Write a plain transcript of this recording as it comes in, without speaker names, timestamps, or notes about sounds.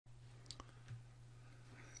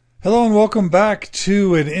Hello and welcome back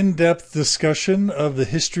to an in-depth discussion of the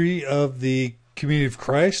history of the Community of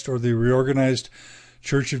Christ, or the Reorganized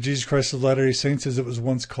Church of Jesus Christ of Latter-day Saints as it was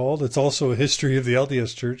once called. It's also a history of the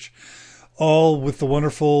LDS Church, all with the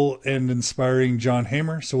wonderful and inspiring John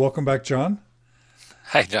Hamer. So welcome back, John.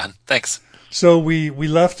 Hi, John. Thanks. So we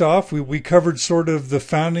left off, we covered sort of the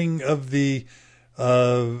founding of the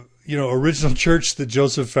original church that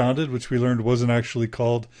Joseph founded, which we learned wasn't actually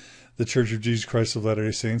called the Church of Jesus Christ of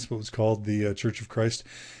Latter-day Saints, but was called the Church of Christ.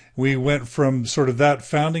 We went from sort of that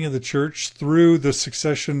founding of the church through the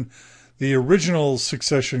succession, the original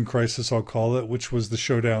succession crisis, I'll call it, which was the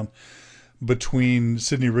showdown between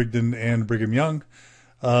Sidney Rigdon and Brigham Young.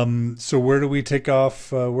 So where do we take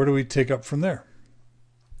off? Where do we take up from there?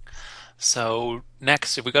 So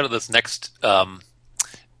next, if we go to this next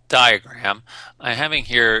diagram, I'm having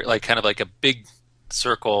here kind of like a big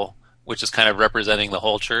circle, which is kind of representing the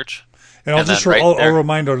whole church. And I'll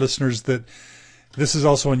remind our listeners that this is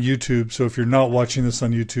also on YouTube. So if you're not watching this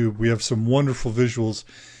on YouTube, we have some wonderful visuals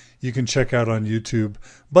you can check out on YouTube,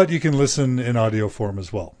 but you can listen in audio form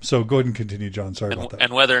as well. So go ahead and continue, John. Sorry about that.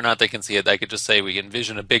 And whether or not they can see it, I could just say we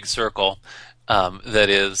envision a big circle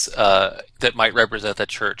that might represent the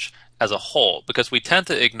church as a whole, because we tend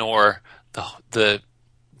to ignore the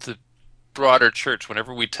broader church.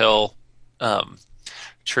 Whenever we tell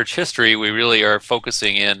church history, we really are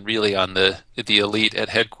focusing in really on the elite at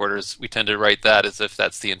headquarters. We tend to write that as if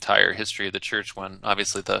that's the entire history of the church, when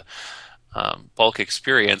obviously the bulk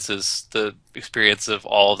experience is the experience of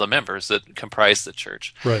all the members that comprise the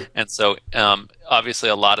church. Right. And so obviously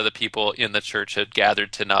a lot of the people in the church had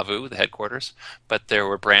gathered to Nauvoo, the headquarters, but there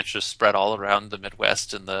were branches spread all around the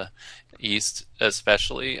Midwest and the East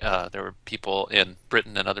especially. There were people in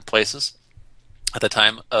Britain and other places at the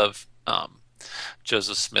time of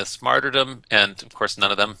Joseph Smith's martyrdom, and of course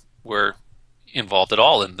none of them were involved at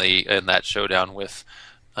all in that showdown with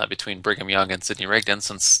between Brigham Young and Sidney Rigdon,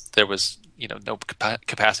 since there was no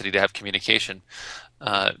capacity to have communication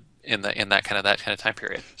in that kind of time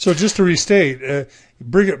period. So just to restate,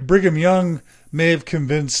 Brigham Young may have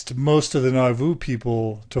convinced most of the Nauvoo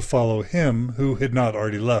people to follow him, who had not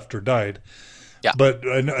already left or died. Yeah. But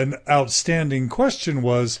an outstanding question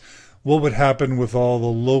was, what would happen with all the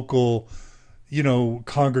local,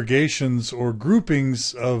 congregations or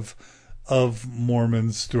groupings of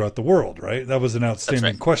Mormons throughout the world, right? That was an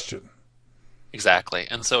outstanding question. Exactly.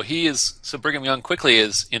 And so Brigham Young quickly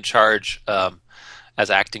is in charge as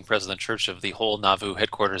acting president of the church of the whole Nauvoo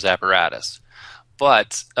headquarters apparatus.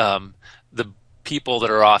 But the people that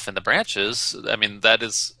are off in the branches, that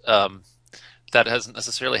doesn't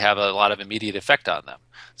necessarily have a lot of immediate effect on them.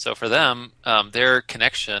 So for them, their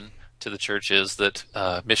connection to the church is that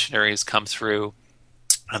missionaries come through,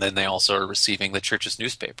 and then they also are receiving the church's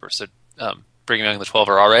newspaper. So Brigham Young and the 12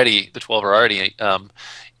 are already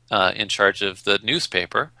in charge of the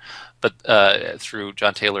newspaper, but through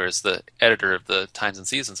John Taylor as the editor of the Times and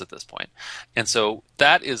Seasons at this point. And so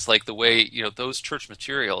that is like the way, those church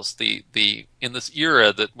materials, in this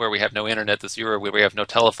era where we have no internet, this era where we have no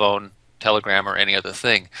telephone, telegram, or any other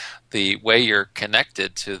thing, the way you're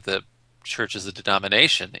connected to the church as a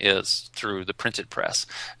denomination is through the printed press.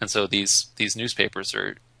 And so these newspapers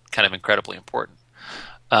are kind of incredibly important.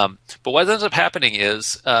 But what ends up happening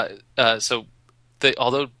is,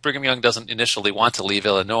 although Brigham Young doesn't initially want to leave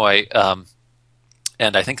Illinois,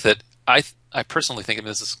 and I think that I personally think of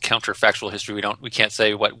this as counterfactual history. We can't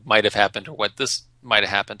say what might have happened or what this might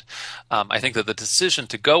have happened. I think that the decision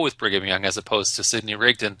to go with Brigham Young as opposed to Sidney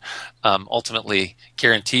Rigdon ultimately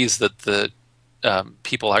guarantees that the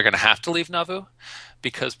people are going to have to leave Nauvoo,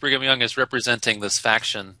 because Brigham Young is representing this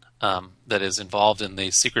faction that is involved in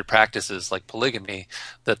these secret practices like polygamy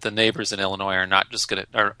that the neighbors in Illinois are not just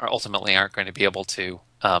ultimately aren't going to be able to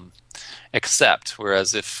accept.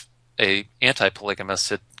 Whereas if a anti-polygamist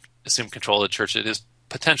had assumed control of the church, it is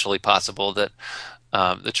potentially possible that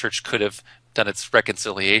the church could have done its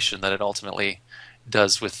reconciliation that it ultimately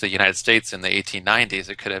does with the United States in the 1890s.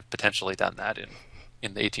 It could have potentially done that in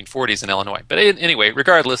the 1840s in Illinois. But anyway,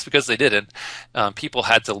 regardless, because they didn't, people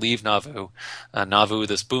had to leave Nauvoo. Nauvoo,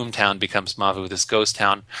 this boom town, becomes Nauvoo, this ghost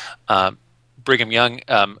town. Brigham Young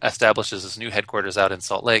establishes his new headquarters out in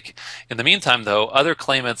Salt Lake. In the meantime, though, other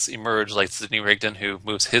claimants emerge, like Sidney Rigdon, who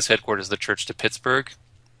moves his headquarters of the church to Pittsburgh,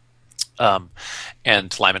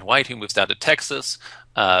 and Lyman White, who moves down to Texas.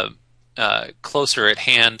 Closer at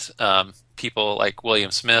hand, people like William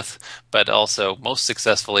Smith, but also most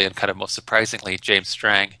successfully and kind of most surprisingly, James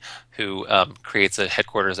Strang, who creates a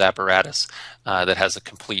headquarters apparatus that has a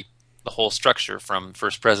complete the whole structure, from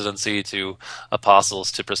first presidency to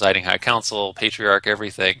apostles to presiding high council, patriarch,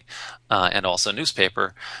 everything, and also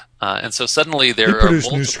newspaper. And so suddenly He there are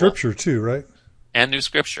produced New multiple. Scripture too, right? And New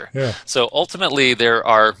Scripture. Yeah. So ultimately, there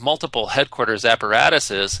are multiple headquarters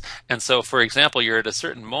apparatuses, and so, for example, you're at a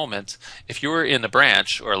certain moment. If you're in a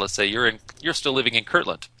branch, or let's say you're still living in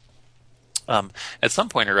Kirtland, at some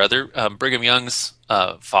point or other, Brigham Young's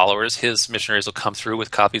followers, his missionaries, will come through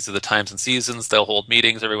with copies of the Times and Seasons. They'll hold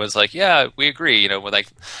meetings. Everyone's like, "Yeah, we agree." Like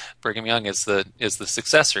Brigham Young is the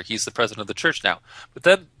successor. He's the president of the church now. But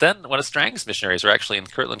then one of Strang's missionaries, or actually in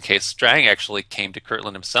the Kirtland case, Strang actually came to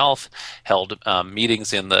Kirtland himself, held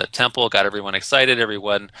meetings in the temple, got everyone excited.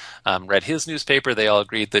 Everyone read his newspaper. They all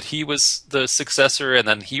agreed that he was the successor, and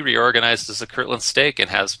then he reorganized as a Kirtland stake and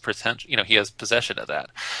has he has possession of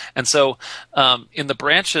that. And so in the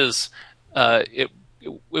branches, it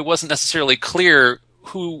wasn't necessarily clear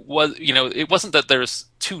who was, it wasn't that there's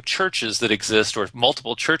two churches that exist or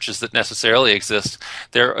multiple churches that necessarily exist.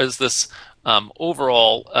 There is this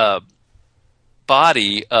overall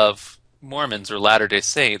body of Mormons or Latter-day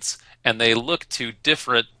Saints, and they look to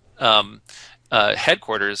different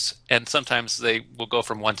headquarters, and sometimes they will go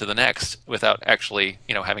from one to the next without actually,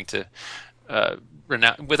 having to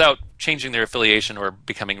without changing their affiliation or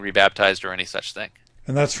becoming rebaptized or any such thing.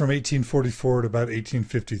 And that's from 1844 to about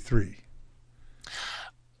 1853.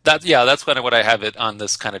 That's kind of what I have it on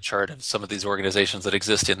this kind of chart of some of these organizations that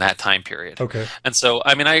exist in that time period. Okay. And so,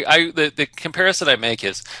 the comparison I make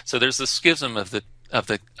is, so there's the schism of the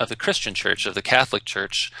Christian church, of the Catholic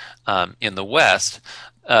Church in the West,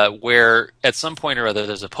 where at some point or other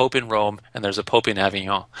there's a pope in Rome and there's a pope in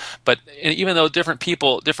Avignon. But even though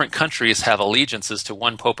different countries have allegiances to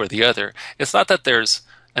one pope or the other, it's not that there's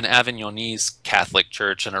an Avignonese Catholic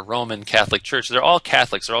Church and a Roman Catholic Church. They're all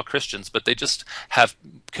Catholics, they're all Christians, but they just have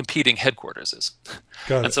competing headquarters.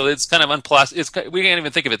 And so it's kind of we can't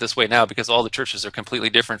even think of it this way now because all the churches are completely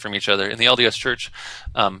different from each other. In the LDS Church,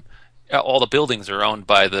 all the buildings are owned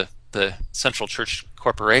by the Central Church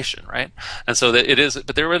Corporation, right? And so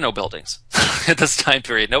but there were no buildings at this time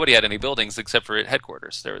period. Nobody had any buildings except for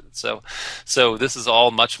headquarters. So this is all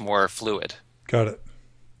much more fluid. Got it.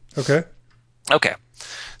 Okay.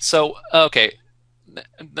 So, the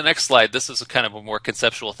next slide, this is a kind of a more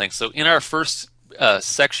conceptual thing. So in our first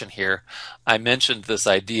section here, I mentioned this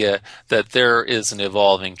idea that there is an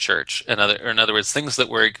evolving church. In other words, things that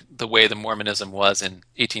were the way the Mormonism was in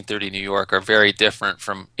 1830 New York are very different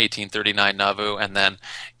from 1839 Nauvoo, and then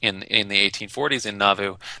in the 1840s in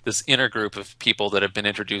Nauvoo, this inner group of people that have been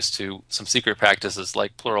introduced to some secret practices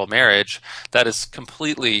like plural marriage, that is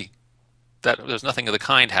completely... that there's nothing of the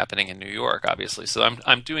kind happening in New York, obviously. So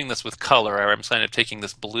I'm doing this with color. I'm kind of taking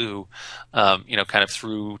this blue, kind of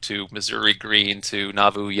through to Missouri green to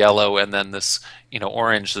Nauvoo yellow, and then this,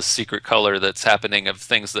 orange, this secret color that's happening of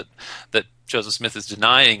things that Joseph Smith is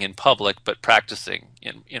denying in public but practicing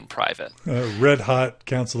in private. Red hot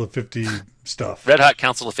Council of 50 stuff. Red hot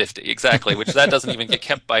Council of 50, exactly, which that doesn't even get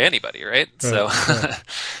kept by anybody, right? So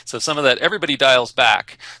so some of that, everybody dials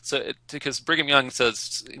back. So because Brigham Young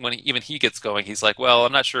says when he gets going, he's like, well,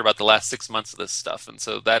 I'm not sure about the last 6 months of this stuff. And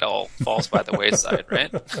so that all falls by the wayside,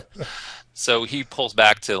 right? So he pulls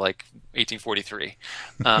back to like 1843.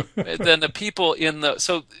 Then the people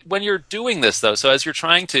so when you're doing this though, so as you're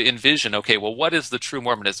trying to envision, okay, well, what is the true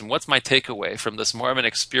Mormonism? What's my takeaway from this Mormon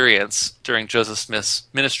experience during Joseph Smith's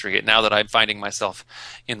ministry? And now that I'm finding myself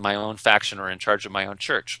in my own faction or in charge of my own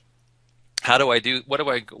church,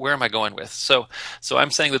 where am I going with? So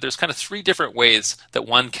I'm saying that there's kind of three different ways that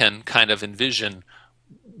one can kind of envision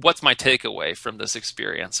what's my takeaway from this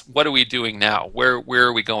experience? What are we doing now? Where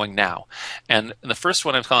are we going now? And the first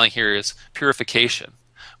one I'm calling here is purification,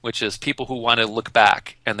 which is people who want to look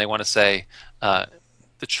back and they want to say, the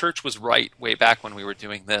church was right way back when we were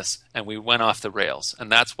doing this, and we went off the rails.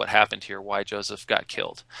 And that's what happened here, why Joseph got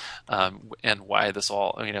killed, and why this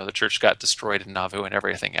all, the church got destroyed in Nauvoo and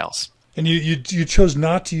everything else. And you chose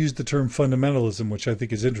not to use the term fundamentalism, which I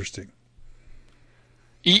think is interesting.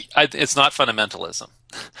 It's not fundamentalism.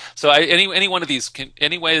 So any one of these,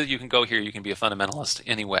 any way that you can go here, you can be a fundamentalist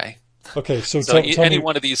anyway. Okay, so tell me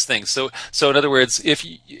one of these things. So in other words,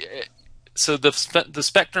 the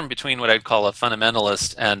spectrum between what I'd call a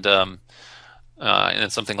fundamentalist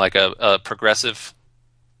and something like a progressive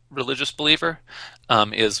religious believer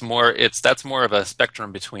is more. That's more of a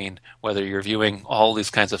spectrum between whether you're viewing all these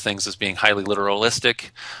kinds of things as being highly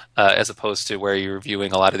literalistic, as opposed to where you're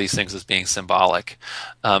viewing a lot of these things as being symbolic.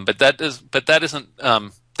 But that isn't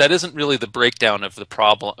that isn't really the breakdown of the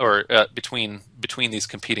problem, or between these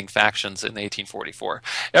competing factions in 1844.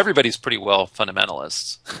 Everybody's pretty well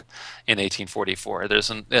fundamentalists in 1844.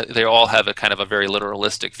 They all have a kind of a very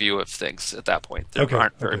literalistic view of things at that point. There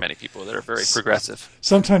aren't very many people that are very progressive.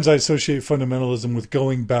 Sometimes I associate fundamentalism with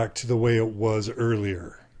going back to the way it was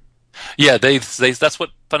earlier. Yeah, that's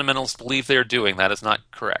what fundamentalists believe they're doing. That is not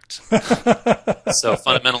correct. So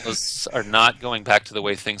fundamentalists are not going back to the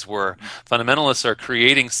way things were. Fundamentalists are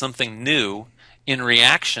creating something new in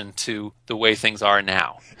reaction to the way things are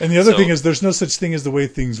now. And the other thing is there's no such thing as the way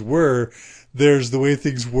things were. There's the way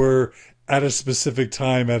things were at a specific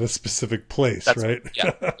time, at a specific place, right?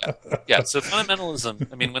 Yeah. So fundamentalism,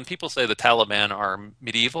 I mean, when people say the Taliban are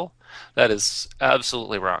medieval, that is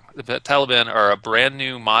absolutely wrong. The Taliban are a brand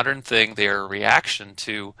new modern thing. They are a reaction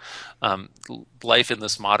to life in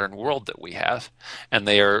this modern world that we have, and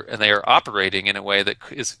they are operating in a way that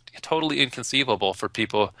is totally inconceivable for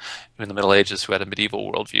people in the Middle Ages who had a medieval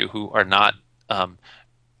worldview, who are not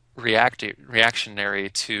reactionary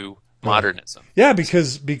to modernism. Yeah,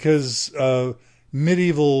 because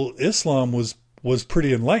medieval Islam was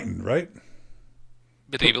pretty enlightened, right?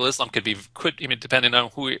 Medieval Islam could depending on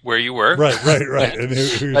where you were. Right. And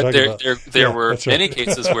who you're talking about. There were many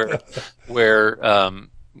cases where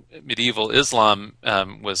medieval Islam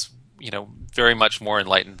was very much more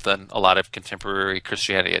enlightened than a lot of contemporary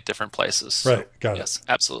Christianity at different places. So, right. Got it. Yes,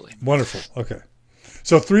 absolutely. Wonderful. Okay.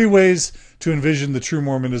 So 3 ways to envision the true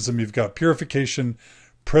Mormonism. You've got purification,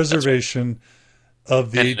 preservation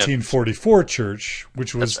of the 1844 church,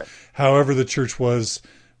 which was however the church was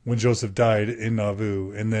when Joseph died in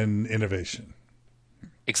Nauvoo, and then innovation.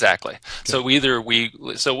 Exactly. Okay. So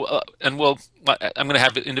I'm going to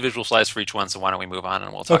have individual slides for each one. So why don't we move on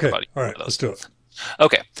and we'll talk about each all right, of those. Let's do it.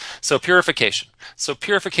 Okay. So purification.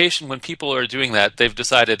 When people are doing that, they've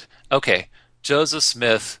decided, okay, Joseph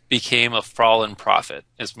Smith became a fallen prophet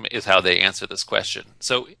is how they answer this question.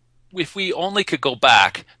 So if we only could go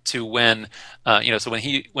back to when, so when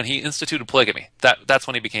he instituted polygamy, that's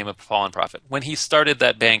when he became a fallen prophet. When he started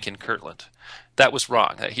that bank in Kirtland, that was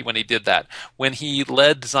wrong. When he did that, when he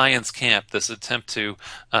led Zion's Camp, this attempt to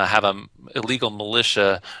have an illegal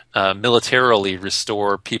militia militarily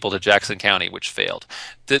restore people to Jackson County, which failed.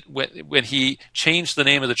 That when he changed the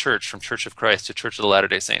name of the church from Church of Christ to Church of the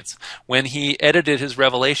Latter-day Saints, when he edited his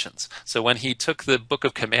revelations, so when he took the Book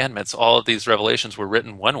of Commandments, all of these revelations were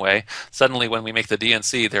written one way. Suddenly, when we make the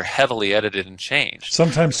D&C, they're heavily edited and changed.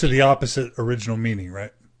 Sometimes to the opposite original meaning,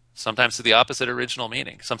 right? Sometimes to the opposite original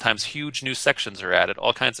meaning. Sometimes huge new sections are added,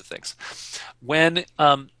 all kinds of things. When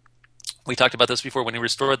we talked about this before, when he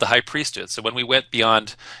restored the high priesthood. So when we went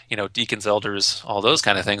beyond, deacons, elders, all those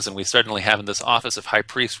kind of things, and we suddenly have in this office of high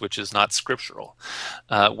priest, which is not scriptural.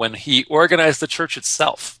 When he organized the church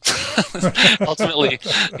itself, ultimately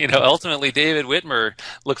David Whitmer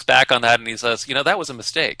looks back on that and he says, that was a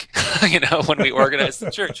mistake. When we organized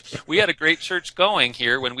the church, we had a great church going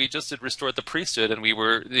here when we just had restored the priesthood, and we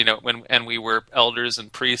were, when we were elders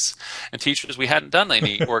and priests and teachers, we hadn't done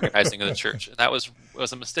any organizing of the church, and that was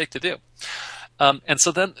a mistake to do. And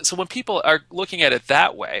so when people are looking at it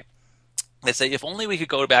that way, they say, if only we could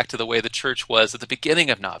go back to the way the church was at the beginning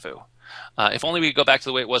of Nauvoo. If only we could go back to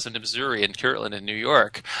the way it was in Missouri and Kirtland and New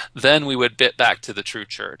York, then we would get back to the true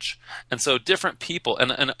church. And so different people,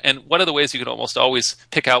 and one of the ways you can almost always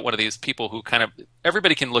pick out one of these people who kind of,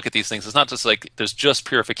 everybody can look at these things. It's not just like there's just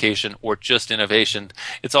purification or just innovation.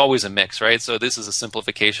 It's always a mix, right? So this is a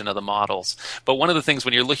simplification of the models. But one of the things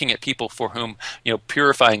when you're looking at people for whom,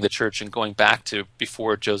 purifying the church and going back to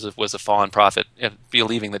before Joseph was a fallen prophet,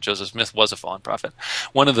 believing that Joseph Smith was a fallen prophet,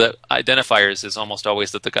 one of the identifiers is almost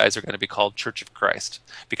always that the guys are going to be called Church of Christ,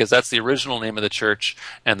 because that's the original name of the church,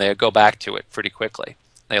 and they go back to it pretty quickly.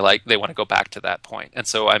 They want to go back to that point. And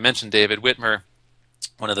so I mentioned David Whitmer,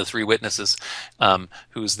 one of the 3 witnesses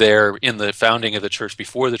who's there in the founding of the church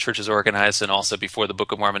before the church is organized and also before the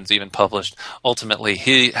Book of Mormon is even published. Ultimately,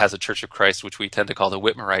 he has a Church of Christ, which we tend to call the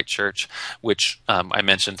Whitmerite Church, which I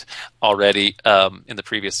mentioned already in the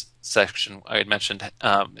previous section. I had mentioned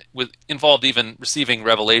involved even receiving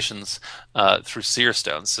revelations through seer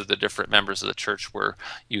stones. So the different members of the church were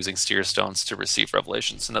using seer stones to receive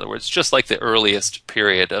revelations. In other words, just like the earliest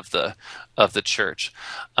period of the church.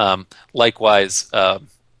 Likewise,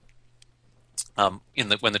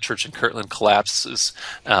 when the church in Kirtland collapses,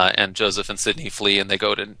 and Joseph and Sidney flee and they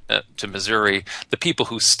go to Missouri, the people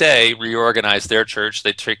who stay reorganize their church.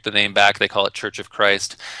 They take the name back. They call it Church of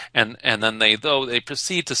Christ, and then they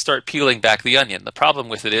proceed to start peeling back the onion. The problem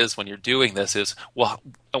with it is when you're doing this is, well,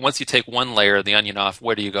 once you take one layer of the onion off,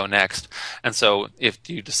 where do you go next? And so if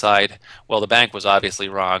you decide, well, the bank was obviously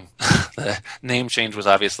wrong, the name change was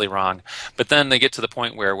obviously wrong, but then they get to the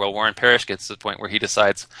point where, well, Warren Parrish gets to the point where he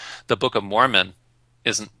decides the Book of Mormon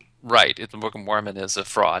isn't right. The Book of Mormon is a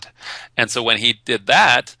fraud. And so when he did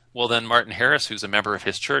that, well, then Martin Harris, who's a member of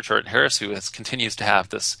his church, Martin Harris, who continues to have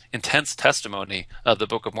this intense testimony of the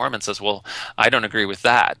Book of Mormon, says, well, I don't agree with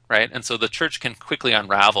that, right? And so the church can quickly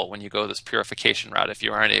unravel when you go this purification route if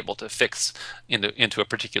you aren't able to fix into a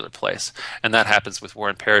particular place. And that happens with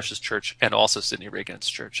Warren Parrish's church and also Sidney Rigdon's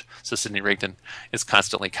church. So Sidney Rigdon is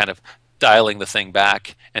constantly kind of dialing the thing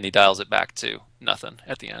back, and he dials it back to nothing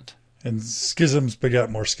at the end. And schisms begat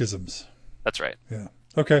more schisms. That's right. Yeah.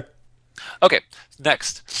 Okay. Okay,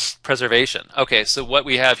 next, preservation. Okay, so what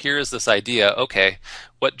we have here is this idea, okay,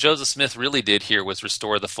 what Joseph Smith really did here was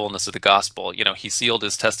restore the fullness of the gospel. You know, he sealed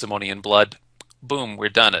his testimony in blood. Boom, we're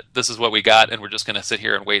done it. This is what we got, and we're just going to sit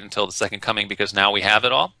here and wait until the second coming because now we have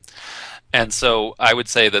it all. And so I would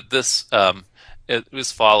say that this it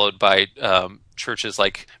was followed by churches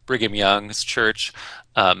like Brigham Young's church,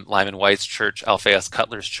 Lyman White's church, Alphaeus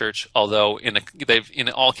Cutler's church, although in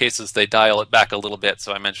all cases they dial it back a little bit.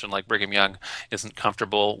 So I mentioned like Brigham Young isn't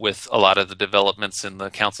comfortable with a lot of the developments in the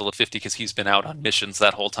Council of 50 because he's been out on missions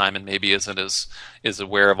that whole time and maybe isn't as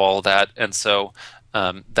aware of all of that. And so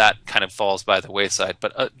that kind of falls by the wayside.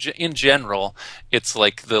 But in general, it's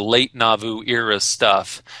like the late Nauvoo era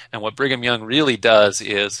stuff. And what Brigham Young really does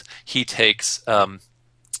is he takes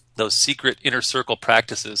those secret inner circle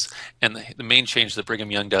practices, and the main change that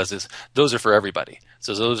Brigham Young does is those are for everybody.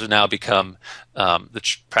 So those are now become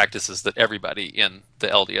the practices that everybody in the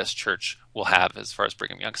LDS church will have as far as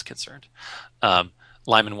Brigham Young's concerned.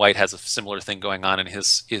 Lyman White has a similar thing going on in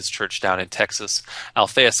his church down in Texas.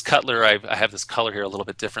 Alphaeus Cutler, I have this color here a little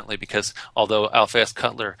bit differently because although Alphaeus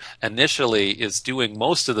Cutler initially is doing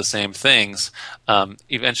most of the same things,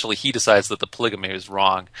 eventually he decides that the polygamy is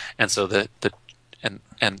wrong, and so the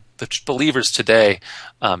believers today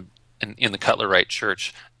in the Cutlerite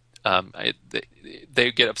Church,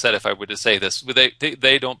 they get upset if I were to say this.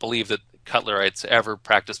 They don't believe that Cutlerites ever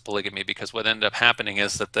practiced polygamy because what ended up happening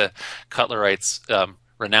is that the Cutlerites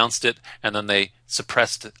renounced it and then they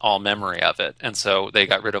suppressed all memory of it. And so they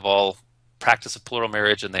got rid of all practice of plural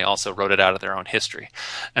marriage and they also wrote it out of their own history.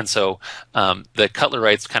 And so the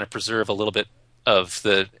Cutlerites kind of preserve a little bit of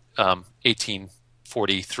the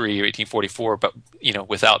 1843 or 1844, but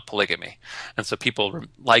without polygamy, and so people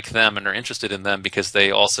like them and are interested in them because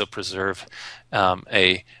they also preserve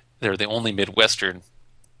they're the only Midwestern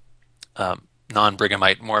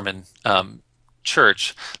non-Brighamite Mormon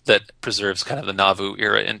church that preserves kind of the Nauvoo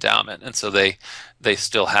era endowment, and so they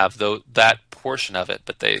still have that portion of it,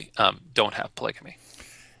 but they don't have polygamy.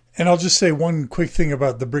 And I'll just say one quick thing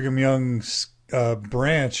about the Brigham Young's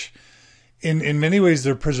branch. In many ways,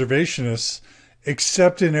 they're preservationists,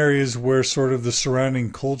 except in areas where sort of the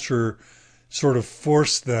surrounding culture sort of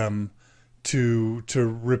forced them to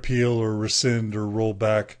repeal or rescind or roll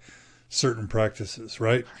back certain practices,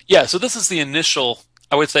 right? Yeah, so this is the initial,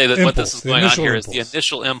 I would say that impulse, what this is going on here is the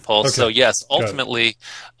initial impulse. Okay. So yes, ultimately,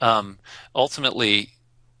 the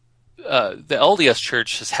LDS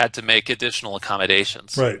Church has had to make additional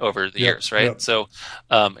accommodations over the years, right? Yep. So,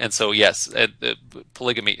 and so yes,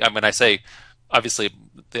 polygamy, when I say, obviously,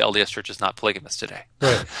 the LDS Church is not polygamous today.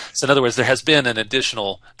 Right. So in other words, there has been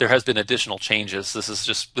additional changes. This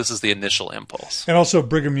is the initial impulse. And also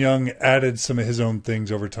Brigham Young added some of his own things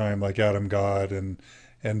over time, like Adam God and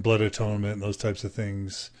blood atonement and those types of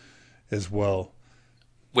things as well.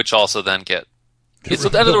 Which also then get so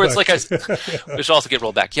in other words, which also get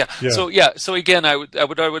rolled back. Yeah. So again, I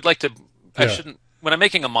would like to. I shouldn't. When I'm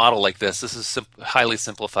making a model like this is highly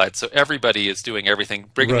simplified. So everybody is doing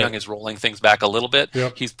everything. Brigham Young is rolling things back a little bit.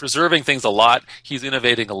 Yep. He's preserving things a lot. He's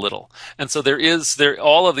innovating a little. And so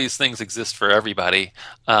all of these things exist for everybody.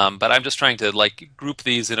 But I'm just trying to group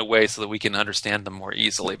these in a way so that we can understand them more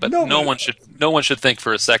easily. But no one should think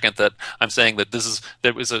for a second that I'm saying that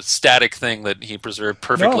there was a static thing that he preserved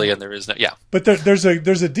perfectly and there is no. Yeah. But there's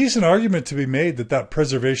a decent argument to be made that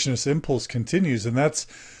preservationist impulse continues, and that's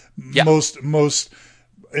most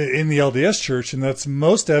in the LDS Church, and that's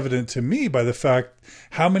most evident to me by the fact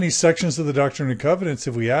how many sections of the Doctrine and Covenants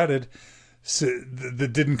have we added that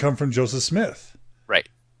didn't come from Joseph Smith? Right.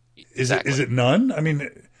 Exactly. Is it none? I mean,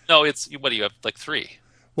 no. It's what do you have? 3.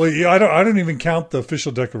 Well, yeah, I don't even count the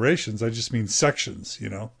official declarations. I just mean sections, you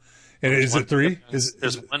know. And is it three?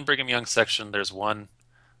 There's one Brigham Young section. There's one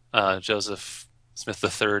Joseph Smith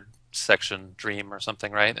III section, Dream or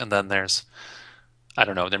something, right? And then there's, I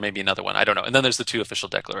don't know, there may be another one. I don't know. And then there's the two official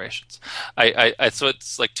declarations. So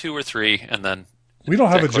it's like two or three, and then we don't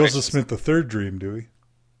have a Joseph declarations. Smith the third dream, do we?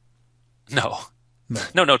 No,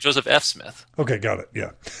 No. no, Joseph F. Smith. Okay, got it.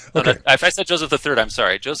 Yeah. No, Okay. if I said Joseph III, I'm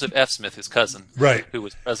sorry. Joseph F. Smith, his cousin, Right. who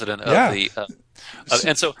was president of Yeah. the.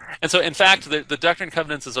 And so, in fact, the Doctrine and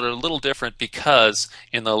Covenants is a little different because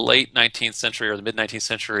in the late 19th century or the mid 19th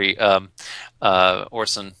century,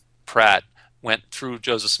 Orson Pratt went through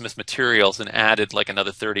Joseph Smith materials and added like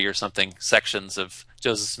another 30 or something sections of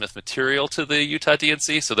Joseph Smith material to the Utah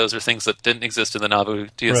DNC. So those are things that didn't exist in the Nauvoo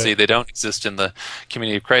DNC. Right. They don't exist in the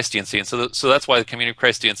Community of Christ DNC. And so that's why the Community of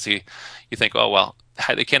Christ DNC, you think, oh, well,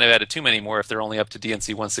 they can't have added too many more if they're only up to DNC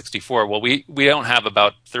 164. Well, we don't have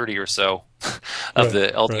about 30 or so of the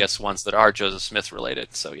LDS ones that are Joseph Smith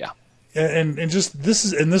related. So, yeah. And just this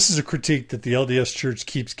is a critique that the LDS Church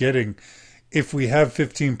keeps getting. If we have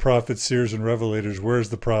 15 prophets, seers, and revelators, where's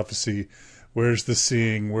the prophecy? Where's the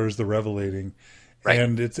seeing? Where's the revelating? Right.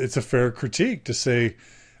 And it's a fair critique to say,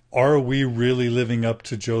 are we really living up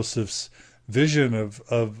to Joseph's vision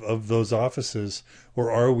of those offices,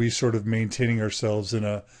 or are we sort of maintaining ourselves in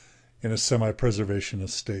a semi-preservationist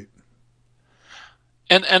state?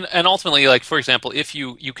 And ultimately, like for example, if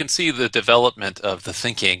you can see the development of the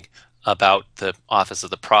thinking about the office of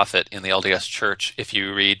the prophet in the LDS Church if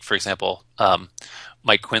you read, for example,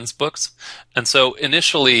 Mike Quinn's books. And so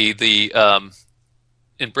initially,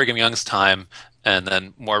 in Brigham Young's time, and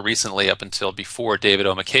then more recently up until before David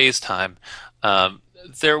O. McKay's time,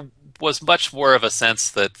 there was much more of a sense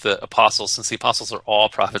that the apostles, since the apostles are all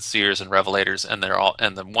prophets, seers, and revelators, and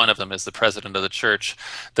then one of them is the president of the church,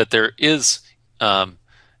 that there is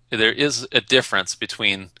a difference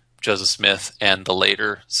between Joseph Smith and the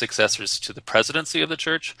later successors to the presidency of the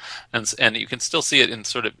church, and you can still see it in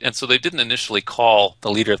sort of, and so they didn't initially call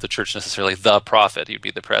the leader of the church necessarily the prophet. He'd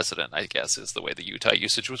be the president, I guess, is the way the Utah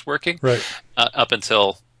usage was working, right, up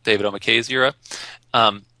until David O. McKay's era,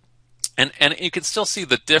 and you can still see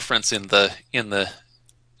the difference in the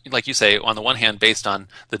like you say, on the one hand, based on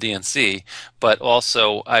the DNC, but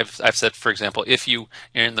also I've said, for example, if you're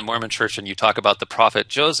in the Mormon church and you talk about the prophet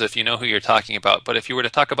Joseph, you know who you're talking about. But if you were to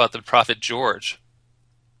talk about the prophet George,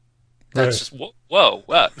 that's just whoa.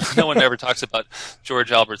 No one ever talks about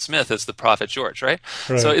George Albert Smith as the prophet George, right?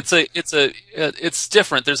 So it's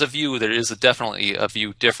different. There is definitely a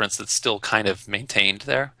view difference that's still kind of maintained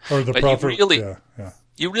there. Or the but prophet,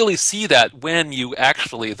 you really see that when you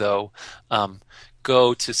actually though.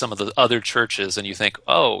 Go to some of the other churches and you think,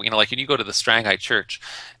 oh, like when you go to the Strangite church,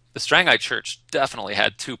 the Strangite church definitely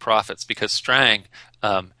had two prophets because Strang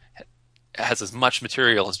has as much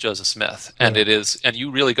material as Joseph Smith, and and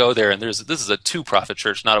you really go there and this is a two prophet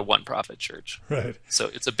church, not a one prophet church. Right.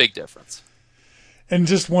 So it's a big difference. And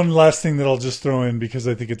just one last thing that I'll just throw in because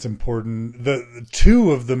I think it's important. The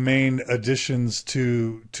two of the main additions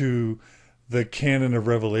to the canon of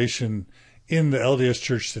Revelation in the LDS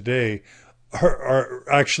church today are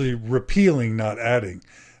actually repealing, not adding.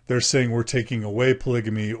 They're saying we're taking away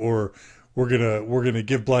polygamy, or we're gonna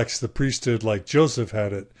give blacks the priesthood like Joseph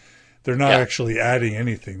had it. They're not actually adding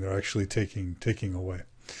anything. They're actually taking away.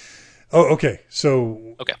 Oh, okay.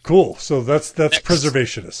 So cool. So that's Next.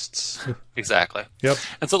 Preservationists. Exactly. Yep.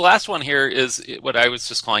 And so the last one here is what I was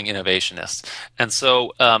just calling innovationists. And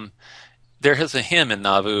so there is a hymn in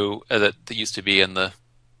Nauvoo that used to be in the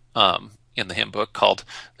hymn book called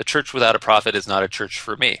 "The Church Without a Prophet is Not a Church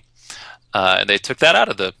for Me," and they took that out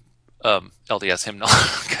of the LDS hymnal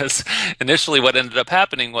because initially what ended up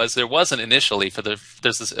happening was there wasn't initially there's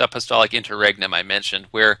this apostolic interregnum I mentioned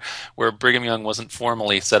where Brigham Young wasn't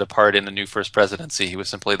formally set apart in the new first presidency. He was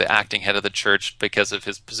simply the acting head of the church because of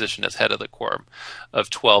his position as head of the quorum of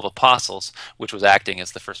 12 apostles, which was acting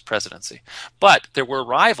as the first presidency. But there were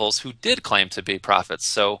rivals who did claim to be prophets.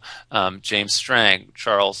 So James Strang,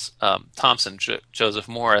 Charles Thompson, Joseph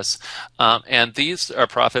Morris, and these are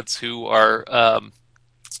prophets who are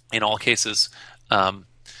in all cases,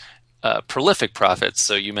 prolific prophets.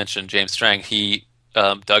 So you mentioned James Strang. He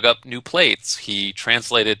dug up new plates. He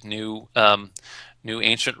translated new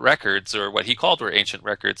ancient records, or what he called were ancient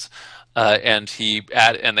records, and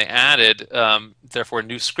they added therefore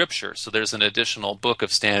new scripture. So there's an additional book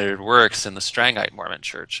of standard works in the Strangite Mormon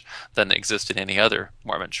Church than exists in any other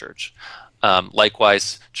Mormon church.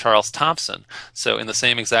 Likewise, Charles Thompson. So in the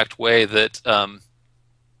same exact way that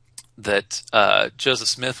that Joseph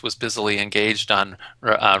Smith was busily engaged on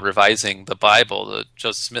revising the Bible, the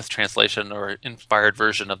Joseph Smith translation or inspired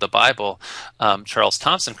version of the Bible. Charles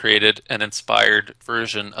Thompson created an inspired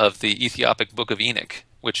version of the Ethiopic Book of Enoch,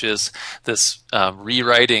 which is this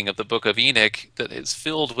rewriting of the Book of Enoch that is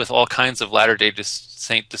filled with all kinds of Latter-day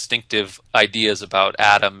Saint distinctive ideas about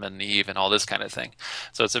Adam and Eve and all this kind of thing.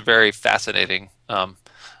 So it's a very fascinating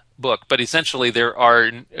book. But essentially there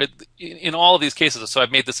are, in all of these cases, so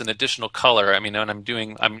I've made this an additional color. I mean, when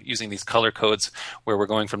I'm using these color codes where we're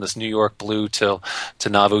going from this New York blue to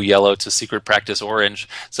Nauvoo yellow to secret practice orange.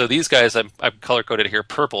 So these guys I've color coded here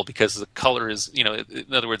purple because the color is,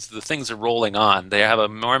 in other words, the things are rolling on. They have a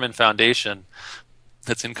Mormon foundation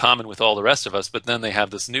that's in common with all the rest of us, but then they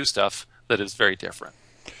have this new stuff that is very different.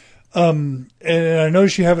 And I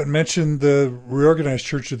notice you haven't mentioned the reorganized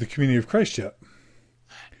Church of the Community of Christ yet.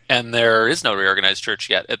 And there is no reorganized church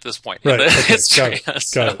yet at this point in the history.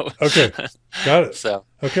 Got it. Okay, got it. So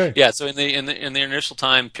okay, yeah. So in the initial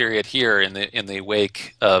time period here, in the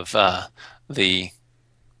wake of the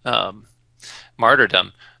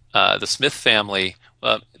martyrdom, the Smith family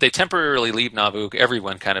they temporarily leave Nauvoo.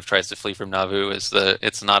 Everyone kind of tries to flee from Nauvoo.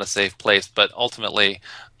 It's not a safe place, but ultimately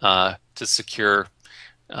to secure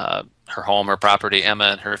her home or property, Emma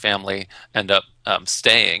and her family end up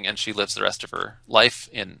staying, and she lives the rest of her life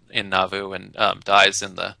in Nauvoo and dies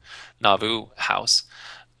in the Nauvoo house,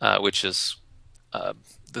 which is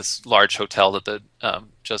this large hotel that the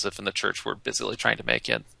Joseph and the church were busily trying to make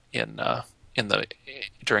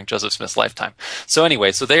during Joseph Smith's lifetime. So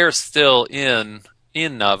anyway, so they are still in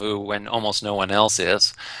Nauvoo when almost no one else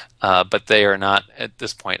is, but they are not at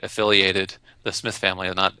this point affiliated. The Smith family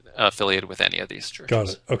are not affiliated with any of these churches. Got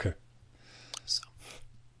it. Okay.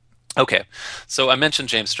 Okay, so I mentioned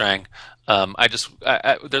James Strang.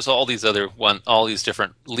 There's all these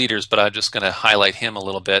different leaders, but I'm just going to highlight him a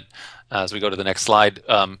little bit as we go to the next slide,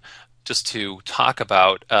 just to talk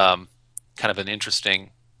about kind of an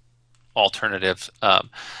interesting alternative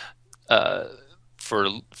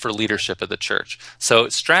for leadership of the church. So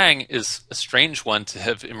Strang is a strange one to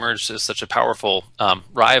have emerged as such a powerful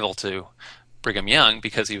rival to Brigham Young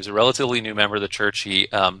because he was a relatively new member of the church. He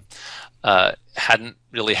hadn't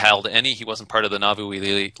really held any. He wasn't part of the Nauvoo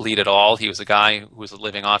elite at all. He was a guy who was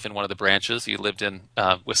living off in one of the branches. He lived in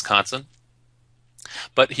Wisconsin.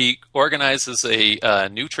 But he organizes a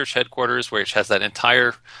new church headquarters which has that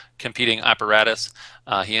entire competing apparatus.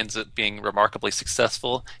 He ends up being remarkably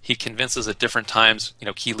successful. He convinces at different times,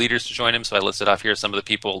 key leaders to join him. So I listed off here some of the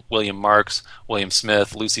people: William Marks, William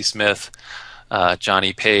Smith, Lucy Smith,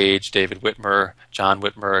 Johnny Page, David Whitmer, John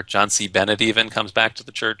Whitmer, John C. Bennett even comes back to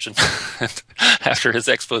the church and after his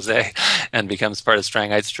expose and becomes part of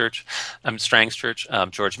Strang's church.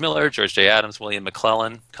 George Miller, George J. Adams, William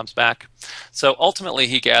McClellan comes back. So ultimately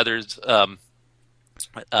he gathers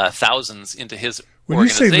thousands into his When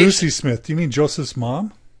organization. You say Lucy Smith, do you mean Joseph's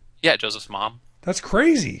mom? Yeah, Joseph's mom. That's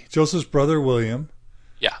crazy. Joseph's brother, William.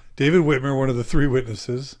 Yeah. David Whitmer, one of the three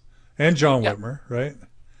witnesses. And John Whitmer, right?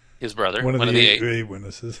 His brother. One of the eight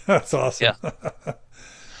witnesses. That's awesome. Yeah.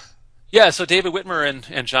 Yeah, so David Whitmer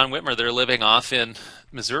and John Whitmer, they're living off in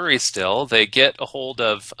Missouri still. They get a hold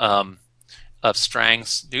of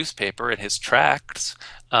Strang's newspaper and his tracts.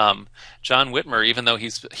 John Whitmer, even though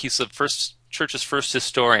he's the church's first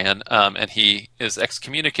historian, and he is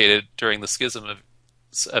excommunicated during the schism of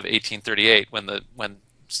 1838 when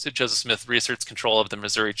Joseph Smith reasserts control of the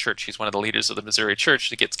Missouri church. He's one of the leaders of the Missouri church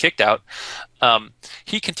that gets kicked out.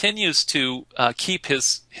 He continues to keep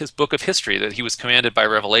his book of history that he was commanded by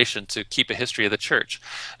revelation to keep a history of the church.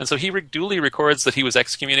 And so he duly records that he was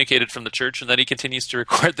excommunicated from the church, and then he continues to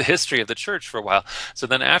record the history of the church for a while. So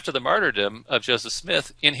then after the martyrdom of Joseph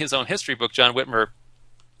Smith, in his own history book, John Whitmer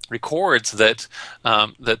records that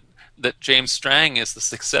James Strang is the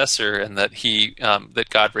successor, and that that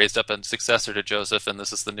God raised up a successor to Joseph, and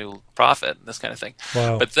this is the new prophet, and this kind of thing.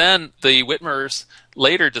 Wow. But then the Whitmers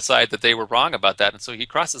later decide that they were wrong about that, and so he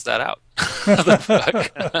crosses that out of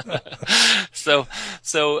the book.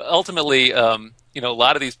 So ultimately, a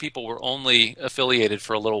lot of these people were only affiliated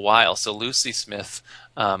for a little while. So Lucy Smith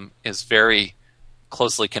is very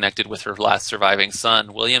closely connected with her last surviving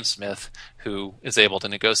son, William Smith, who is able to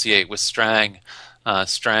negotiate with Strang.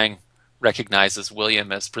 Strang recognizes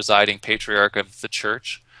William as presiding patriarch of the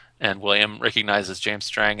church, and William recognizes James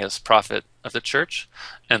Strang as prophet of the church.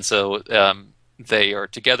 And so they are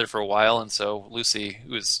together for a while, and so Lucy,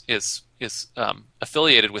 who is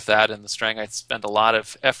affiliated with that, and the Strangites spend a lot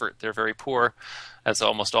of effort. They're very poor, as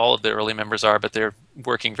almost all of the early members are, but they're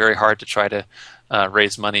working very hard to try to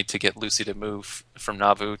raise money to get Lucy to move from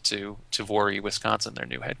Nauvoo to Voorhees, Wisconsin, their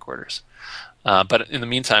new headquarters. But in the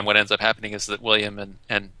meantime, what ends up happening is that William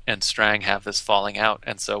and Strang have this falling out,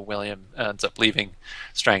 and so William ends up leaving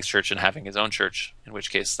Strang's church and having his own church, in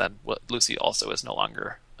which case then Lucy also is no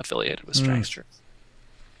longer affiliated with Strang's church.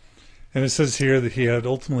 And it says here that he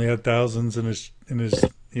ultimately had thousands in his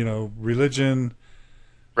religion.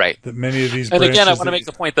 Right. That many of these and branches... again, I want to make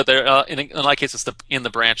the point that they're, in a lot of cases, in the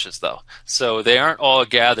branches, though. So they aren't all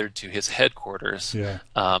gathered to his headquarters. Yeah.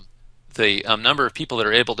 The number of people that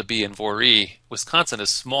are able to be in Voorhees, Wisconsin, is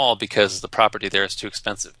small because the property there is too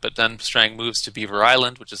expensive. But then Strang moves to Beaver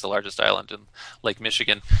Island, which is the largest island in Lake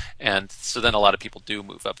Michigan, and so then a lot of people do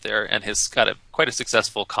move up there, and has got quite a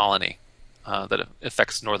successful colony that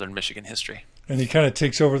affects northern Michigan history. And he kind of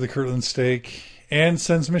takes over the Kirtland stake and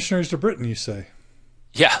sends missionaries to Britain, you say?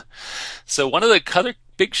 Yeah. So one of the other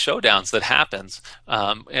big showdowns that happens,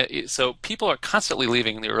 so people are constantly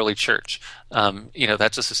leaving the early church. That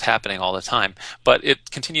just is happening all the time. But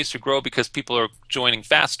it continues to grow because people are joining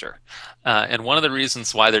faster. And one of the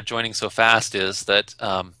reasons why they're joining so fast is that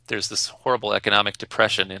there's this horrible economic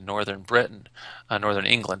depression in northern Britain, northern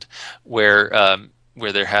England, where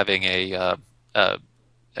they're having a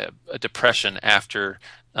depression after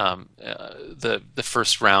the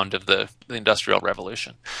first round of the Industrial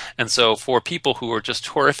Revolution. And so for people who are just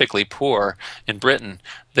horrifically poor in Britain,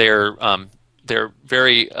 they're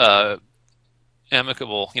very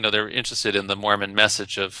amicable. They're interested in the Mormon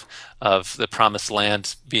message of the promised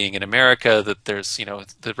land being in America, that there's,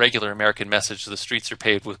 the regular American message, the streets are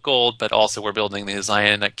paved with gold, but also we're building the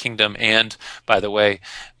Zionic kingdom. And by the way,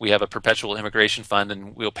 we have a perpetual immigration fund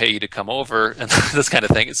and we'll pay you to come over, and this kind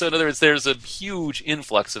of thing. So in other words, there's a huge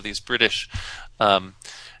influx of these British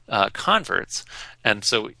converts. And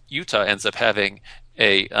so Utah ends up having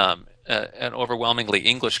an overwhelmingly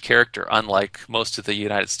English character, unlike most of the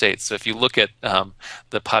United States. So if you look at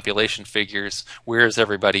the population figures, where is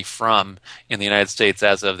everybody from in the United States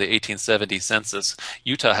as of the 1870 census,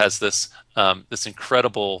 Utah has this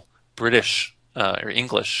incredible British or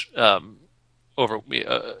English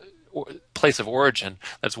place of origin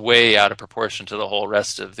that's way out of proportion to the whole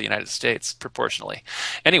rest of the United States proportionally.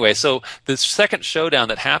 Anyway, so the second showdown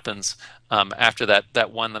that happens after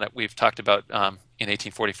that one that we've talked about in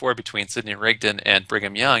 1844 between Sidney Rigdon and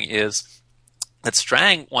Brigham Young is that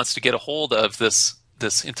Strang wants to get a hold of this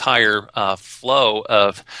entire flow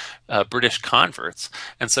of British converts,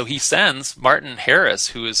 and so he sends Martin Harris,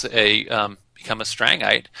 who is become a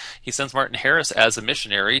Strangite. He sends Martin Harris as a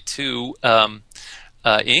missionary to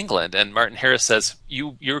England, and Martin Harris says,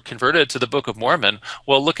 you're converted to the Book of Mormon.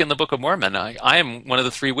 Well, look in the Book of Mormon. I am one of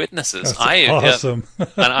the three witnesses. That's awesome.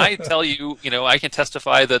 And I tell you, I can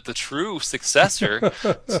testify that the true successor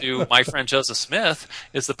to my friend Joseph Smith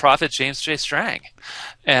is the prophet James J. Strang.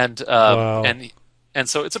 And wow. And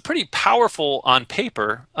so it's a pretty powerful on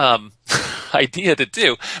paper idea to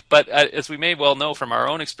do. But as we may well know from our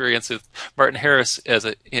own experience with Martin Harris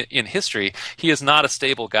in history, he is not a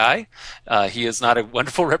stable guy. He is not a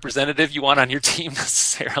wonderful representative you want on your team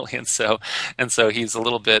necessarily. And so he's a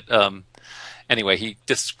little bit anyway, he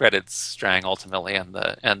discredits Strang ultimately, and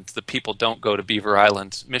the people don't go to Beaver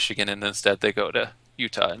Island, Michigan, and instead they go to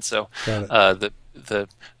Utah. And so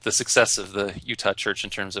the success of the Utah church in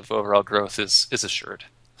terms of overall growth is assured.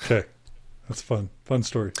 Okay, that's fun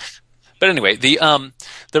story. But anyway, the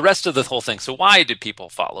rest of the whole thing. So why did people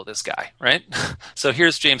follow this guy, right? So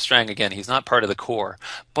here's James Strang again. He's not part of the core,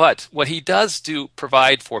 but what he does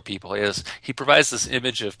provide for people is he provides this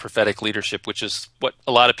image of prophetic leadership, which is what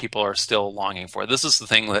a lot of people are still longing for. This is the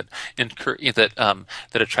thing that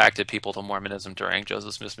attracted people to Mormonism during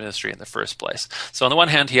Joseph Smith's ministry in the first place. So on the one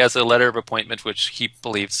hand, he has a letter of appointment, which he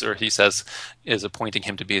believes, or he says, is appointing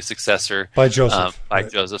him to be a successor by Joseph,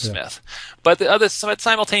 Joseph Smith. But the other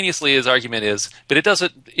simultaneously is argument is, but it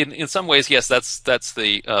doesn't. In some ways, yes, that's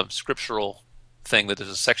the scriptural thing. That there's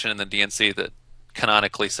a section in the DNC that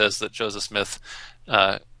canonically says that Joseph Smith,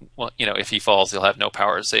 if he falls, he'll have no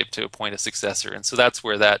power save to appoint a successor, and so that's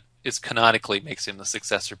where that is canonically makes him the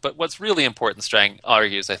successor. But what's really important, Strang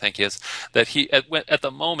argues, I think, is that he at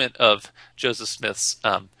the moment of Joseph Smith's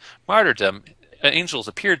martyrdom, angels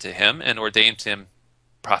appeared to him and ordained him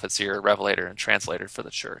prophet, seer, revelator, and translator for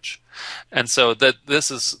the church. And so that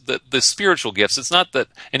this is the spiritual gifts. It's not that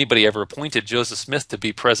anybody ever appointed Joseph Smith to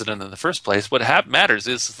be president in the first place. What matters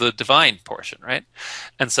is the divine portion, right?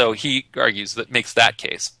 And so he argues that makes that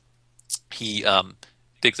case. He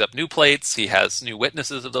digs up new plates. He has new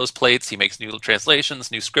witnesses of those plates. He makes new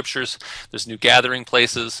translations, new scriptures. There's new gathering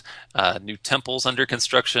places, new temples under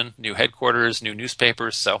construction, new headquarters, new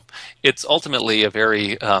newspapers. So it's ultimately a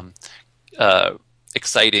very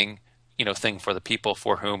exciting, thing for the people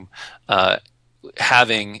for whom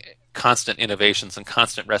having constant innovations and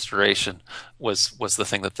constant restoration was the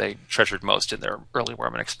thing that they treasured most in their early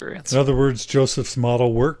Mormon experience. In other words, Joseph's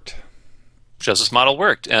model worked. Joseph's model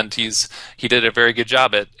worked, and he did a very good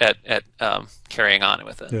job at carrying on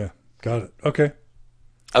with it. Yeah, got it. Okay.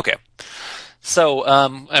 So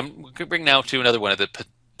I'm going to bring now to another one of the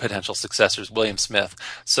potential successors, William Smith.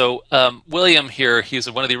 So William here, he's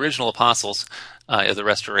one of the original apostles of the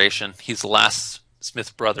Restoration. He's the last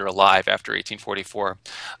Smith brother alive after 1844.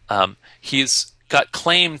 He's got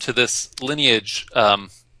claim to this lineage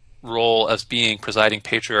role as being presiding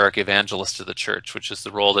patriarch evangelist of the church, which is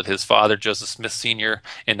the role that his father, Joseph Smith Sr.,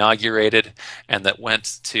 inaugurated, and that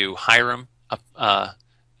went to Hiram,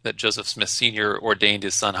 that Joseph Smith Sr. ordained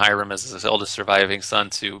his son Hiram as his eldest surviving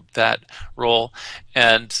son to that role.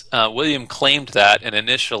 And William claimed that, and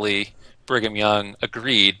initially Brigham Young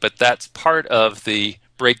agreed, but that's part of the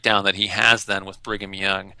breakdown that he has then with Brigham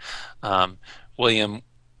Young. William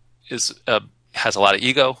has a lot of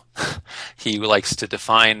ego. He wants to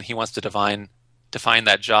define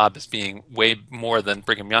that job as being way more than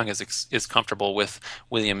Brigham Young is comfortable with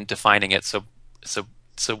William defining it. So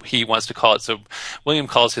he wants to call it. So William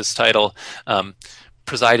calls his title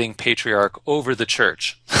presiding patriarch over the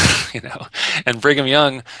church. And Brigham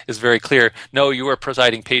Young is very clear. No, you are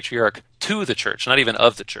presiding patriarch to the church, not even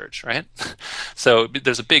of the church, right? So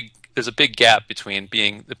there's a big gap between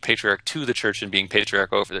being the patriarch to the church and being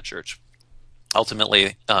patriarch over the church.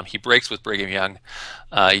 Ultimately, he breaks with Brigham Young.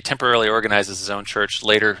 He temporarily organizes his own church,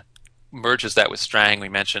 later merges that with Strang, we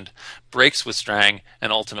mentioned, breaks with Strang,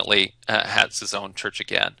 and ultimately has his own church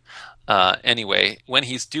again. Anyway, when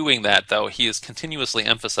he's doing that, though, he is continuously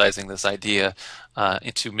emphasizing this idea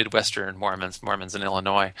into Midwestern Mormons in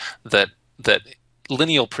Illinois that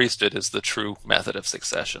lineal priesthood is the true method of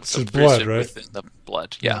succession. So blood, right? Within the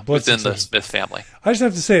blood, within the Smith family. I just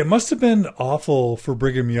have to say, it must have been awful for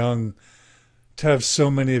Brigham Young to have so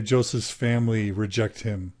many of Joseph's family reject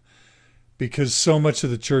him, because so much of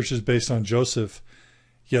the church is based on Joseph,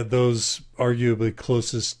 yet those arguably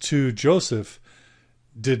closest to Joseph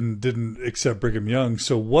didn't accept Brigham Young.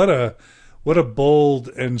 So what a bold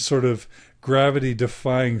and sort of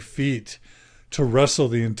gravity-defying feat to wrestle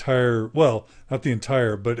the entire, well, not the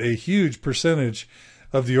entire, but a huge percentage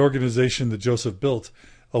of the organization that Joseph built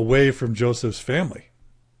away from Joseph's family.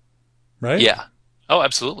 Right? Yeah. Oh,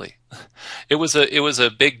 absolutely. It was a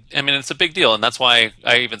big, it's a big deal. And that's why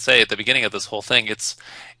I even say at the beginning of this whole thing, it's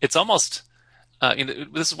almost,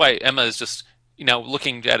 this is why Emma is just,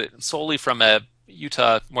 looking at it solely from a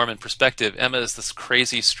Utah Mormon perspective. Emma is this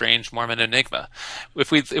crazy, strange Mormon enigma. If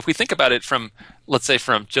we think about it from, let's say,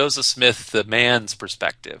 from Joseph Smith, the man's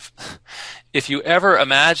perspective, would you ever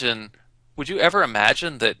imagine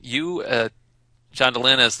that you, John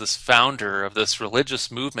Dehlin, as this founder of this religious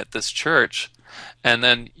movement, this church, and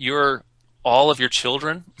then all of your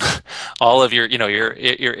children, all of your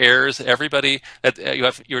heirs, everybody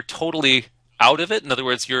that you're totally out of it. In other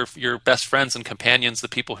words, your best friends and companions, the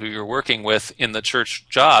people who you're working with in the church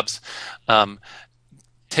jobs,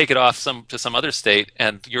 take it off to some other state,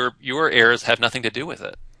 and your heirs have nothing to do with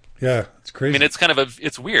it. Yeah, it's crazy. It's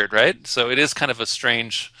it's weird, right? So it is kind of a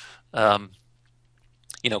strange,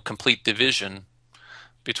 complete division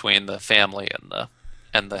between the family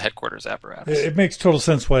and the headquarters apparatus. It makes total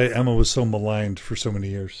sense why Emma was so maligned for so many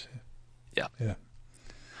years. Yeah.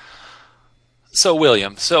 So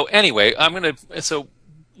William. So anyway, I'm going to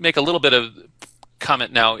make a little bit of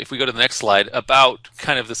comment now, if we go to the next slide, about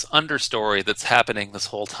kind of this understory that's happening this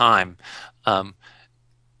whole time.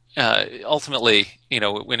 Ultimately,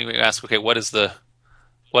 when you ask, okay, what is the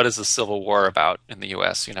Civil War about in the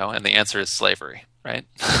U.S., and the answer is slavery. Right,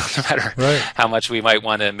 no matter how much we might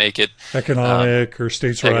want to make it economic or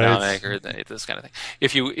states' rights, or this kind of thing.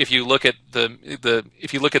 If you look at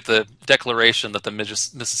the declaration that the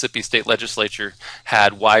Mississippi State Legislature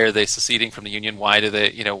had, why are they seceding from the Union? Why do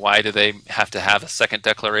they have to have a second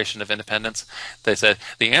Declaration of Independence? They said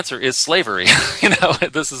the answer is slavery.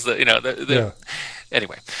 This is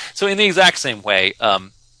Anyway. So in the exact same way,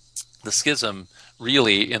 the schism.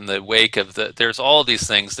 Really, in the wake of there's all these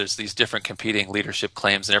things, there's these different competing leadership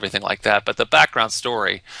claims and everything like that. But the background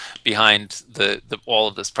story behind all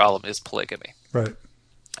of this problem is polygamy. Right.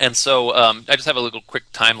 And so I just have a little quick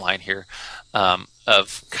timeline here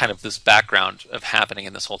of kind of this background of happening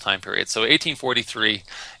in this whole time period. So 1843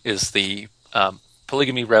 is the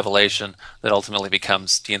polygamy revelation that ultimately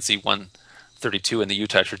becomes D&C 132 in the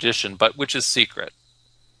Utah tradition, but which is secret.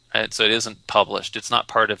 Right? So it isn't published. It's not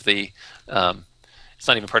part of the. It's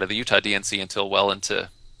not even part of the Utah D&C until well into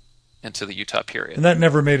the Utah period. And that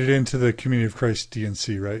never made it into the Community of Christ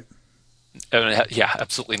D&C, right? Yeah,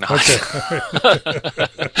 absolutely not. Okay.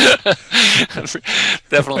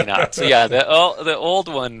 Definitely not. So yeah, the old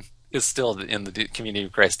one is still in the Community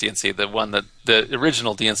of Christ D&C, the one that the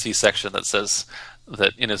original D&C section that says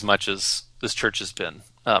that inasmuch as this church has been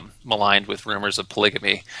maligned with rumors of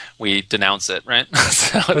polygamy, we denounce it, right?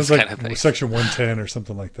 So it was like kind of section 110 or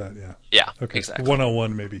something like that, yeah. Yeah, okay. Exactly.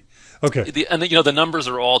 101 maybe. Okay. The numbers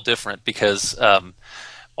are all different because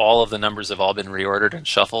all of the numbers have all been reordered and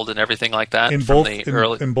shuffled and everything like that. In both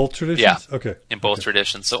traditions? Yeah. Okay. In both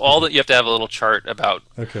traditions. So you have to have a little chart about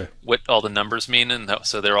what all the numbers mean, and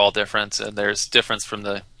so they're all different, and there's difference from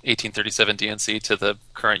the 1837 D&C to the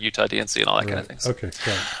current Utah D&C and all that kind of things. Okay,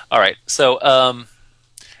 got it. All right. So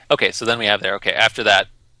so then we have there, after that,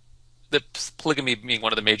 the polygamy being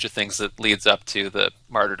one of the major things that leads up to the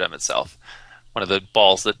martyrdom itself, one of the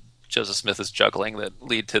balls that Joseph Smith is juggling that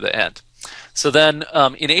lead to the end. So then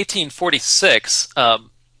in 1846,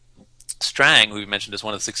 Strang, who we mentioned as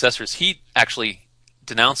one of the successors, he actually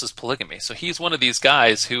denounces polygamy. So he's one of these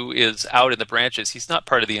guys who is out in the branches. He's not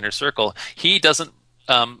part of the inner circle. He doesn't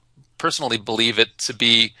personally believe it to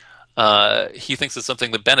be, he thinks it's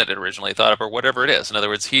something that Bennett had originally thought of or whatever it is. In other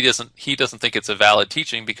words, he doesn't think it's a valid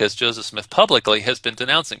teaching because Joseph Smith publicly has been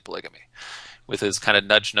denouncing polygamy with his kind of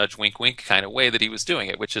nudge, nudge, wink, wink kind of way that he was doing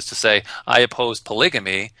it, which is to say, I oppose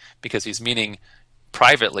polygamy because he's meaning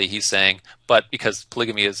privately, he's saying, but because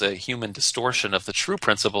polygamy is a human distortion of the true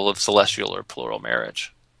principle of celestial or plural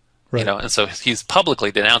marriage. Right. And so he's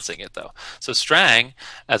publicly denouncing it, though. So Strang,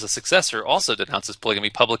 as a successor, also denounces polygamy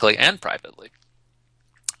publicly and privately.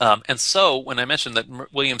 And so when I mentioned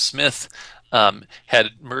that William Smith had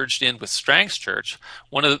merged in with Strang's church,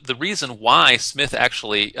 one of the reason why Smith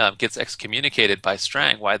actually gets excommunicated by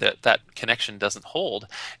Strang, why that connection doesn't hold,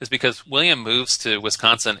 is because William moves to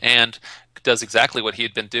Wisconsin and does exactly what he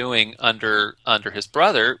had been doing under his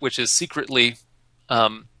brother, which is secretly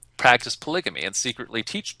practice polygamy and secretly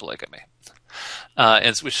teach polygamy,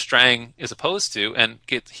 and which Strang is opposed to, and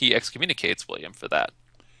he excommunicates William for that.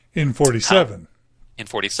 In 47. In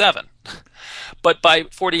 47. But by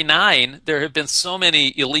 49, there have been so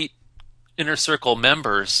many elite inner circle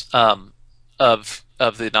members of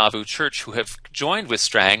the Nauvoo Church who have joined with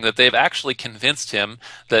Strang that they've actually convinced him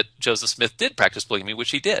that Joseph Smith did practice polygamy, which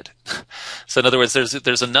he did. So in other words,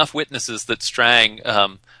 there's enough witnesses that Strang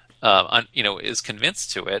is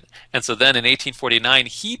convinced to it, and so then in 1849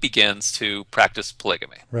 he begins to practice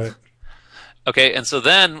polygamy. Right. Okay, and so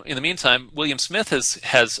then in the meantime, William Smith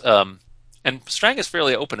has and Strang is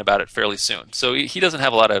fairly open about it fairly soon. So he doesn't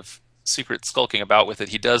have a lot of secret skulking about with it.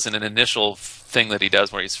 He does in an initial thing that he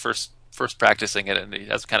does where he's first practicing it, and he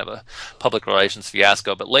has kind of a public relations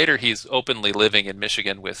fiasco. But later he's openly living in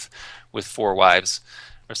Michigan with 4 wives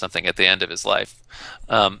or something at the end of his life.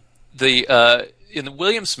 William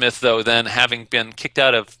Smith, though, then having been kicked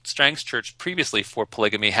out of Strang's church previously for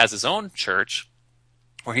polygamy, has his own church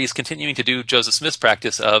where he's continuing to do Joseph Smith's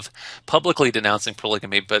practice of publicly denouncing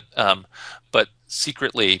polygamy, but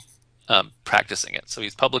secretly practicing it. So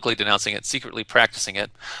he's publicly denouncing it, secretly practicing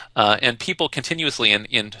it, and people continuously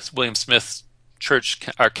in William Smith's church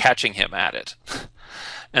are catching him at it.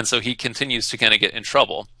 And so he continues to kind of get in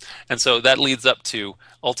trouble. And so that leads up to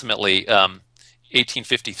ultimately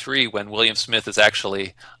 1853, when William Smith is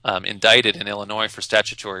actually indicted in Illinois for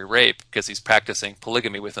statutory rape because he's practicing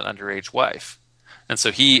polygamy with an underage wife. And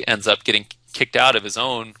so he ends up getting kicked out of his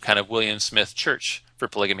own kind of William Smith church for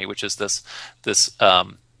polygamy, which is this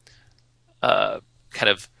kind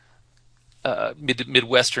of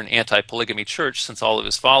Midwestern anti-polygamy church, since all of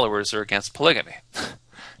his followers are against polygamy,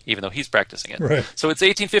 even though he's practicing it. Right. So it's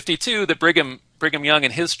 1852 that Brigham Young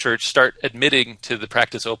and his church start admitting to the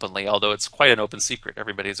practice openly, although it's quite an open secret.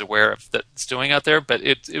 Everybody's aware of that it's doing out there, but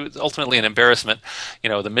it was ultimately an embarrassment.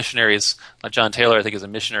 The missionaries, John Taylor, I think, is a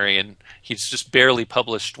missionary, and he's just barely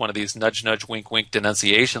published one of these nudge, nudge, wink, wink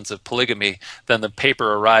denunciations of polygamy. Then the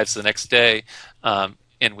paper arrives the next day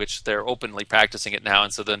in which they're openly practicing it now,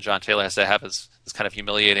 and so then John Taylor has to have this kind of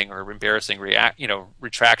humiliating or embarrassing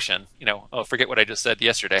retraction. Oh, forget what I just said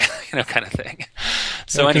yesterday, kind of thing.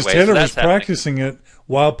 So anyway, Taylor was happening. Practicing it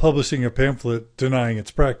while publishing a pamphlet denying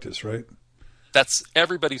its practice, right? that's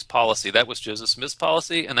everybody's policy. That was Joseph Smith's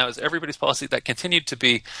policy, and that was everybody's policy. That continued to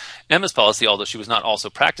be Emma's policy, although she was not also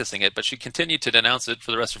practicing it, but she continued to denounce it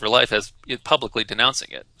for the rest of her life as publicly denouncing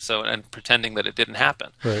it, and pretending that it didn't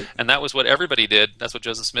happen. Right. And that was what everybody did. That's what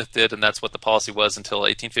Joseph Smith did, and that's what the policy was until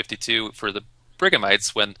 1852 for the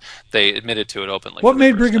Brighamites, when they admitted to it openly. What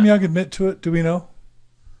made Brigham Young admit to it? Do we know?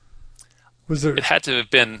 Was there? It had to have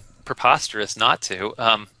been preposterous not to.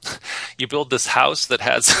 You build this house that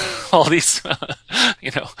has all these,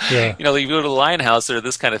 you go to the Lion House or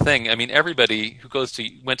this kind of thing. I mean, everybody who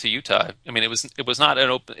went to Utah. I mean, it was not an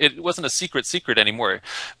open. It wasn't a secret anymore.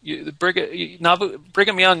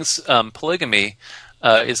 Brigham Young's polygamy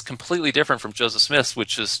is completely different from Joseph Smith's,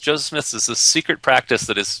 which is Joseph Smith's is a secret practice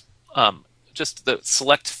that is just the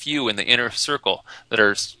select few in the inner circle that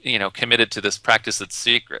are, committed to this practice that's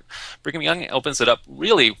secret. Brigham Young opens it up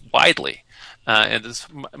really widely, and is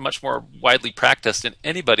much more widely practiced. And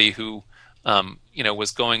anybody who,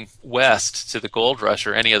 was going west to the gold rush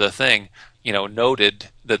or any other thing, noted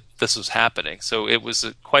that this was happening. So it was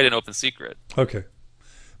quite an open secret. Okay.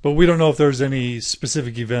 But we don't know if there's any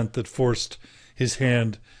specific event that forced his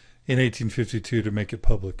hand in 1852 to make it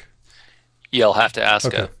public. Yeah, I'll have to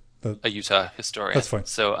ask Okay. a Utah historian. That's fine.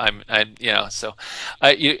 So I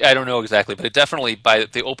don't know exactly, but it definitely, by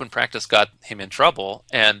the open practice, got him in trouble,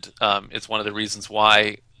 and it's one of the reasons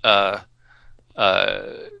why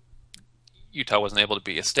Utah wasn't able to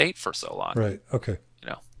be a state for so long. Right. Okay.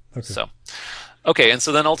 Okay. So. Okay, and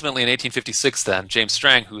so then ultimately in 1856, then James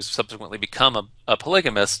Strang, who's subsequently become a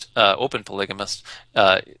polygamist, open polygamist,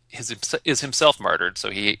 is himself martyred. So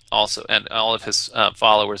he also, and all of his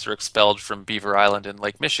followers are expelled from Beaver Island in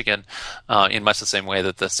Lake Michigan, in much the same way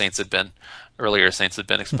that the earlier saints had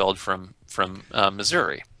been expelled from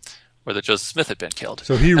Missouri, where that Joseph Smith had been killed.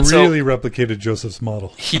 So he really replicated Joseph's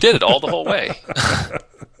model. He did it all the whole way.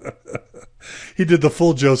 He did the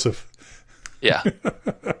full Joseph. Yeah.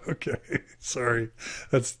 Okay. Sorry.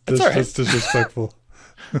 That's all right. That's disrespectful.